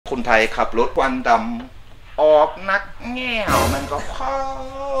คนไทยขับรถควันดำออกนักแง่วมันก็เข้า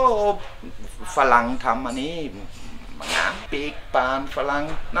ฝรั่งทำอันนี้งานปีกปานฝรั่ง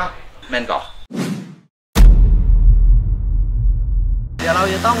นะแม่นก็เดี๋ยวเรา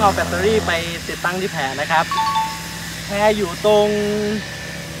จะต้องเอาแบตเตอรี่ไปติดตั้งที่แพนะครับแพอยู่ตรง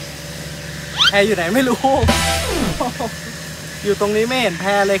แพอยู่ไหนไม่รู้ อยู่ตรงนี้ไม่เห็นแพ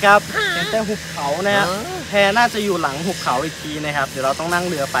เลยครับเห็นแต่หุบเขานะฮะแพน่าจะอยู่หลังหุบเขาอีกทีนะครับเดี๋ยวเราต้องนั่ง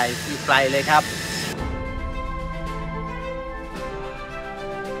เรือไปอีกไกลเลยครับ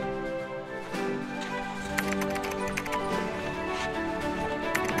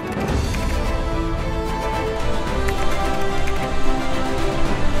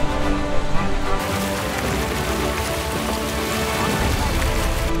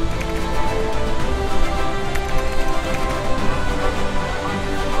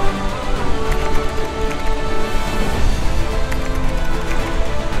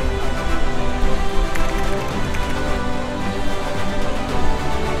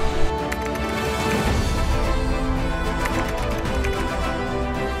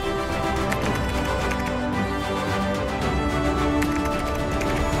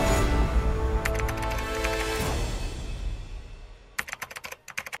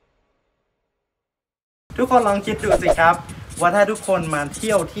ทุกคนลองคิดดูสิครับว่าถ้าทุกคนมาเ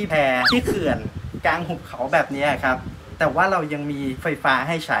ที่ยวที่แพที่เขื่อนกลางหุบเขาแบบนี้ครับแต่ว่าเรายังมีไฟฟ้าใ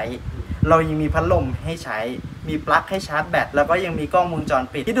ห้ใช้เรายังมีพัดลมให้ใช้มีปลั๊กให้ชาร์จแบตแล้วก็ยังมีกล้องวงจร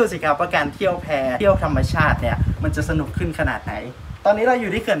ปิดที่ดูสิครับว่าการเที่ยวแพเที่ยวธรรมชาติเนี่ยมันจะสนุกขึ้นขนาดไหนตอนนี้เราอ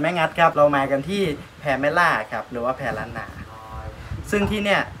ยู่ที่เขื่อนแม่งัดครับเรามากันที่แพแม่ล่าครับหรือว่าแพล้านนาซึ่งที่เ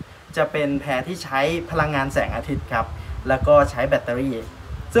นี่ยจะเป็นแพที่ใช้พลังงานแสงอาทิตย์ครับแล้วก็ใช้แบตเตอรี่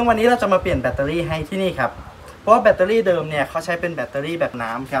ซึ่งวันนี้เราจะมาเปลี่ยนแบตเตอรี่ให้ที่นี่ครับเพราะว่าแบตเตอรี่เดิมเนี่ยเขาใช้เป็นแบตเตอรี่แบบ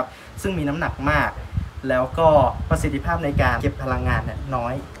น้ำครับซึ่งมีน้ำหนักมากแล้วก็ประสิทธิภาพในการเก็บพลังงานเนี่ยน้อ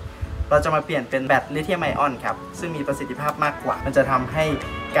ยเราจะมาเปลี่ยนเป็นแบตลิเธียมไอออนครับซึ่งมีประสิทธิภาพมากกว่ามันจะทำให้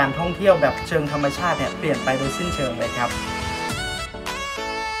การท่องเที่ยวแบบเชิงธรรมชาติเนี่ยเปลี่ยนไปโดยสิ้นเชิงเลยครับ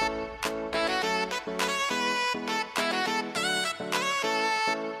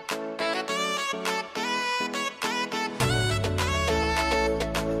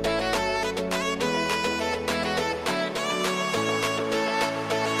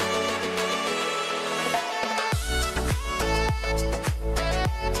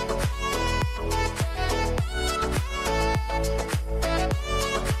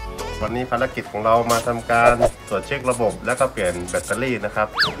วันนี้ภารกิจของเรามาทำการตรวจเช็คระบบและก็เปลี่ยนแบตเตอรี่นะครับ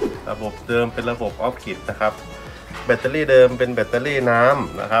ระบบเดิมเป็นระบบออฟกิดนะครับแบตเตอรี่เดิมเป็นแบตเตอรี่น้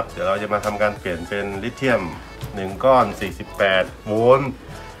ำนะครับเดี๋ยวเราจะมาทำการเปลี่ยนเป็นลิเธียม1ก้อน48โวลต์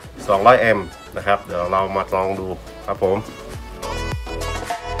200แอมป์นะครับเดี๋ยวเรามาลองดูครับผม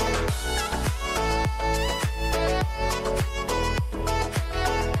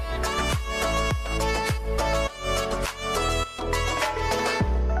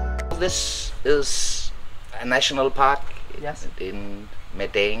This is a national park in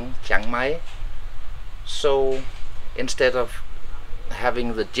Medang, Chiang Mai. So instead of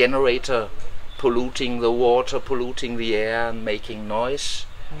having the generator polluting the water, polluting the air and making noise,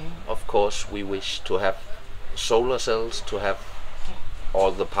 of course we wish to have solar cells to have all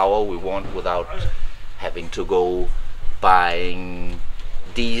the power we want without having to go buying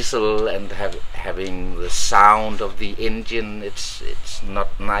diesel and having the sound of the engine. It's not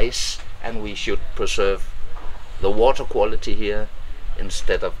nice, and we should preserve the water quality here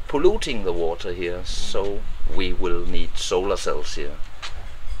instead of polluting the water here. So we will need solar cells here.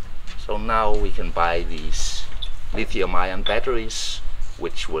 So now we can buy these lithium-ion batteries,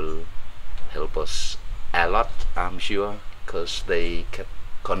 which will help us a lot, I'm sure, because they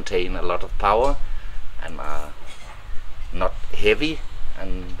contain a lot of power and are not heavy,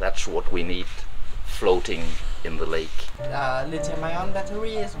 and that's what we need floating in the lake. Lithium-ion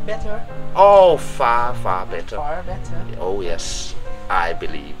battery is better? Oh, far better. Far better? Oh yes, I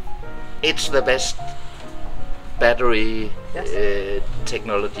believe. It's the best battery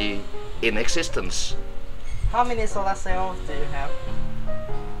technology in existence. How many solar cells do you have?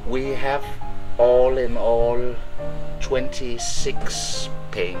 We have all in all 26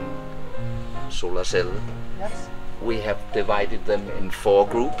 paying solar cell. Yes. We have divided them in 4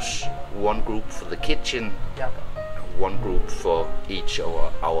 groups. One group for the kitchen, one group for each of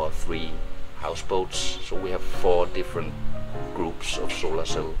our 3 houseboats. So we have 4 different groups of solar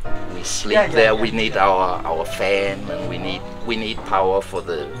cell. We sleep there. We need our fan, and we need power for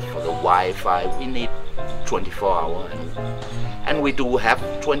the Wi-Fi. We need 24-hour, and we do have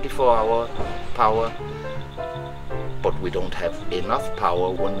 24-hour power, but we don't have enough power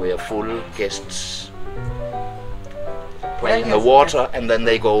when we are full guests play in the water, and then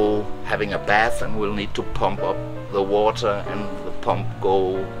they go having a bath, and we'll need to pump up the water, and the pump go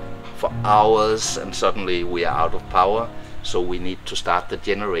for hours, and suddenly we are out of power. So we need to start the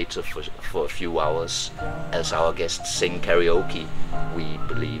generator for a few hours. As our guests sing karaoke, we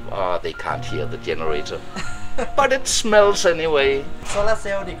believe, they can't hear the generator. But it smells anyway. Solar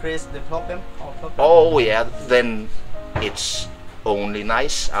cell decrease the problem? Oh yeah, then it's only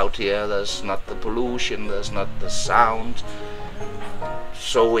nice out here. There's not the pollution, there's not the sound.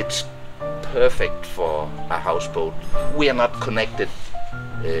 So it's perfect for a houseboat. We are not connected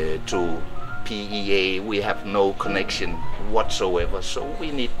to PEA, we have no connection whatsoever, so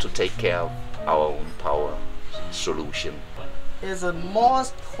we need to take care of our own power solution. Is the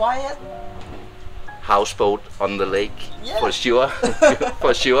most quiet houseboat on the lake, for sure,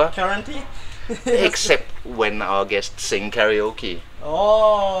 for sure. Currently? Except when our guests sing karaoke.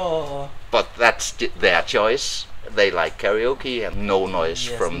 Oh. But that's their choice. They like karaoke and no noise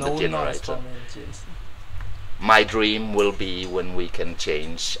from the generator. My dream will be when we can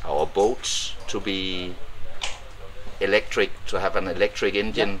change our boats to be electric, to have an electric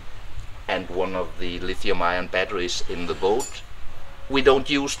engine and one of the lithium-ion batteries in the boat. We don't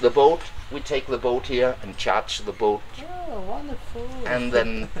use the boat, we take the boat here and charge the boat. Oh, wonderful. And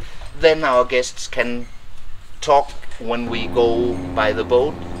then our guests can talk when we go by the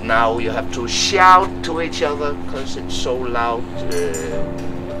boat. Now you have to shout to each other because it's so loud,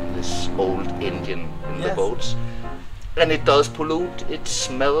 this old engine in the boats. And it does pollute, it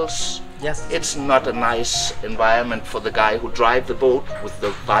smells. Yes. It's not a nice environment for the guy who drives the boat with the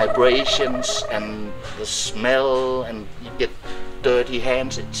vibrations and the smell, and you get dirty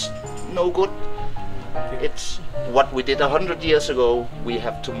hands. It's no good. It's what we did 100 years ago. We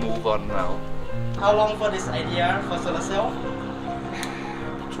have to move on now. How long for this idea for solar cell?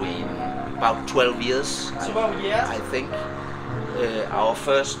 Between about 12 years. 12 years? I think. Our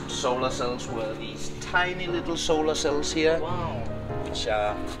first solar cells were these tiny little solar cells here. Wow. Which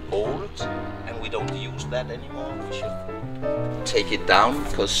are old, and we don't use that anymore. We should take it down,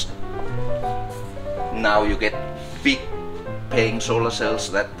 because now you get big paying solar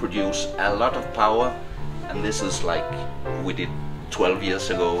cells that produce a lot of power, and this is like we did 12 years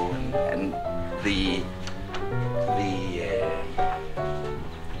ago, and the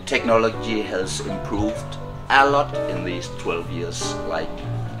technology has improved a lot in these 12 years, like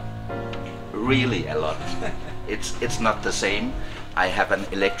really a lot. It's not the same. I have an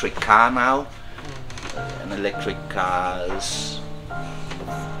electric car now. An electric car is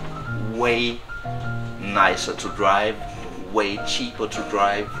way nicer to drive, way cheaper to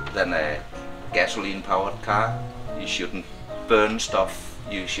drive than a gasoline powered car. You shouldn't burn stuff.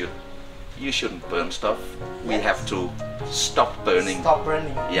 You shouldn't burn stuff. We have to stop burning. Stop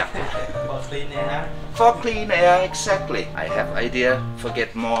burning. Yeah. For clean air. For clean air, exactly. I have idea,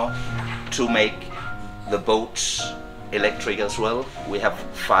 forget more, to make the boats electric as well. We have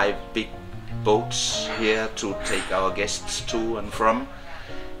 5 big boats here to take our guests to and from,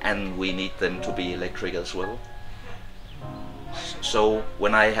 and we need them to be electric as well. So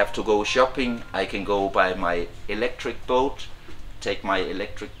when I have to go shopping, I can go by my electric boat, take my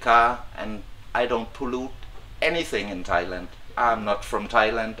electric car, and I don't pollute anything in Thailand. I'm not from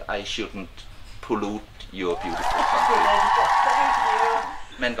Thailand. I shouldn't pollute your beautiful country. Thank you.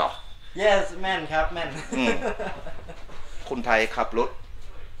 แม่นก่อ Yes แม่นครับแม่น คนไทยขับรถ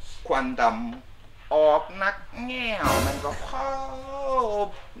ควันดำออกนักแง่วมันก็เข้า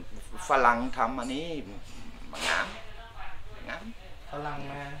ฝรั่งทำอันนี้งามฝรั่ง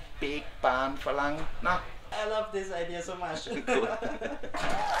มาปีกปานฝรั่งเนาะ I love this idea so much.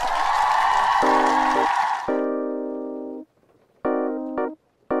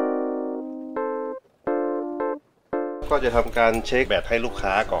 ก็จะทำการเช็คแบตให้ลูก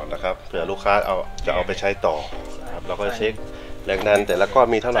ค้าก่อนนะครับเผื่อลูกค้าจะเอาไปใช้ต่อนะครับเราก็เช็คแรงดันแต่ละก้อน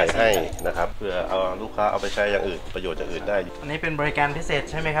มีเท่าไหร่ให้นะครับเพื่อเอาลูกค้าเอาไปใช้อย่างอื่นประโยชน์อย่างอื่นได้อันนี้เป็นบริการพิเศษ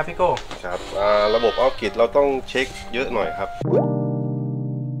ใช่ไหมครับพี่โก้ครับระบบออฟกิดเราต้องเช็คเยอะหน่อยครับ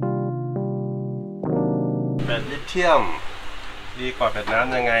แบตลิเธียมดีกว่าแบตน้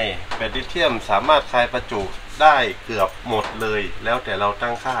ำยังไงแบตลิเธียมสามารถคลายประจุได้เกือบหมดเลยแล้วแต่เรา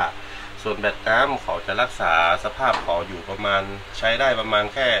ตั้งค่าส่วนแบตน้ำเขาจะรักษาสภาพเขาอยู่ประมาณใช้ได้ประมาณ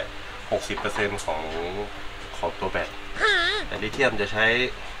แค่ 60% ของตัวแบตแต่ลิเธียมจะใช้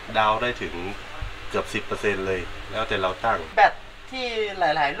ดาวได้ถึงเกือบ 10% เลยแล้วแต่เราตั้งแบตที่ห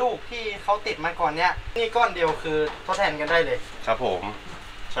ลายๆลูกที่เขาติดมาก่อนเนี้ยนี่ก้อนเดียวคือทดแทนกันได้เลยครับผม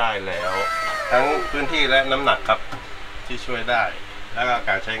ใช่แล้วทั้งพื้นที่และน้ำหนักครับที่ช่วยได้แล้วก็ก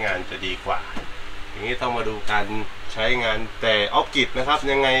ารใช้งานจะดีกว่าอย่างนี้ต้องมาดูการใช้งานแต่ออฟกิดนะครับ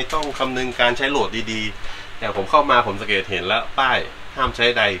ยังไงต้องคำนึงการใช้โหลดดีๆ อย่างผมเข้ามาผมสังเกตเห็นแล้วป้ายห้ามใช้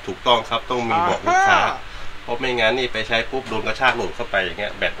ใดถูกต้องครับต้องมีบอกลูกค้าเพราะไม่งั้นนี่ไปใช้ปุ๊บโดนกระชากโหลดเข้าไปอย่างเงี้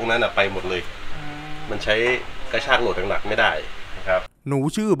ยแบตพวกนั้นไปหมดเลยมันใช้กระชากโหลดหนักๆไม่ได้นะครับหนู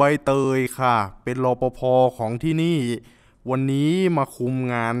ชื่อใบเตยค่ะเป็นรปภ.ของที่นี่วันนี้มาคุม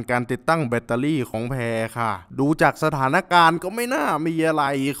งานการติดตั้งแบตเตอรี่ของแพรค่ะดูจากสถานการณ์ก็ไม่น่ามีอะไร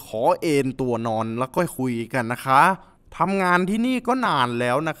ขอเอนตัวนอนแล้วก็คุยกันนะคะทำงานที่นี่ก็นานแ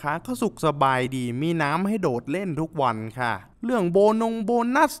ล้วนะคะก็สุขสบายดีมีน้ำให้โดดเล่นทุกวันค่ะเรื่องโบ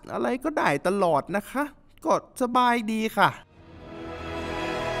นัสอะไรก็ได้ตลอดนะคะก็สบายดีค่ะ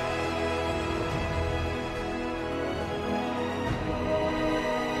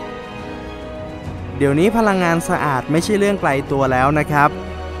เดี๋ยวนี้พลังงานสะอาดไม่ใช่เรื่องไกลตัวแล้วนะครับ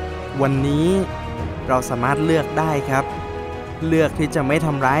วันนี้เราสามารถเลือกได้ครับเลือกที่จะไม่ท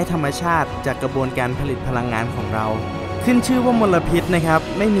ำร้ายธรรมชาติจากกระบวนการผลิตพลังงานของเราขึ้นชื่อว่ามลพิษนะครับ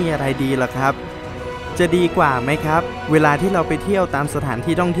ไม่มีอะไรดีหรอกครับจะดีกว่าไหมครับเวลาที่เราไปเที่ยวตามสถาน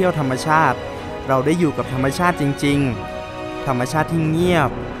ที่ท่องเที่ยวธรรมชาติเราได้อยู่กับธรรมชาติจริงๆธรรมชาติที่เงีย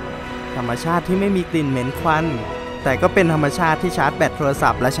บธรรมชาติที่ไม่มีกลิ่นเหม็นควันแต่ก็เป็นธรรมชาติที่ชาร์จแบตโทรศั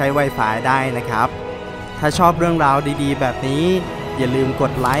พท์และใช้ Wi-Fi ได้นะครับถ้าชอบเรื่องราวดีๆแบบนี้อย่าลืมก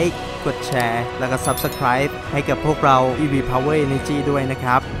ดไลค์กดแชร์แล้วก็ Subscribe ให้กับพวกเรา EV Power Energy ด้วยนะค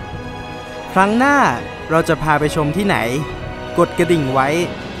รับครั้งหน้าเราจะพาไปชมที่ไหนกดกระดิ่งไว้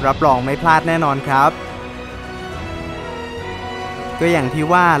รับรองไม่พลาดแน่นอนครับก็อย่างที่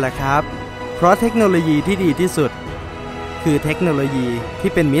ว่าแหละครับเพราะเทคโนโลยีที่ดีที่สุดคือเทคโนโลยี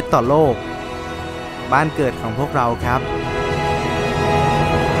ที่เป็นมิตรต่อโลกบ้านเกิดของพวกเราครับ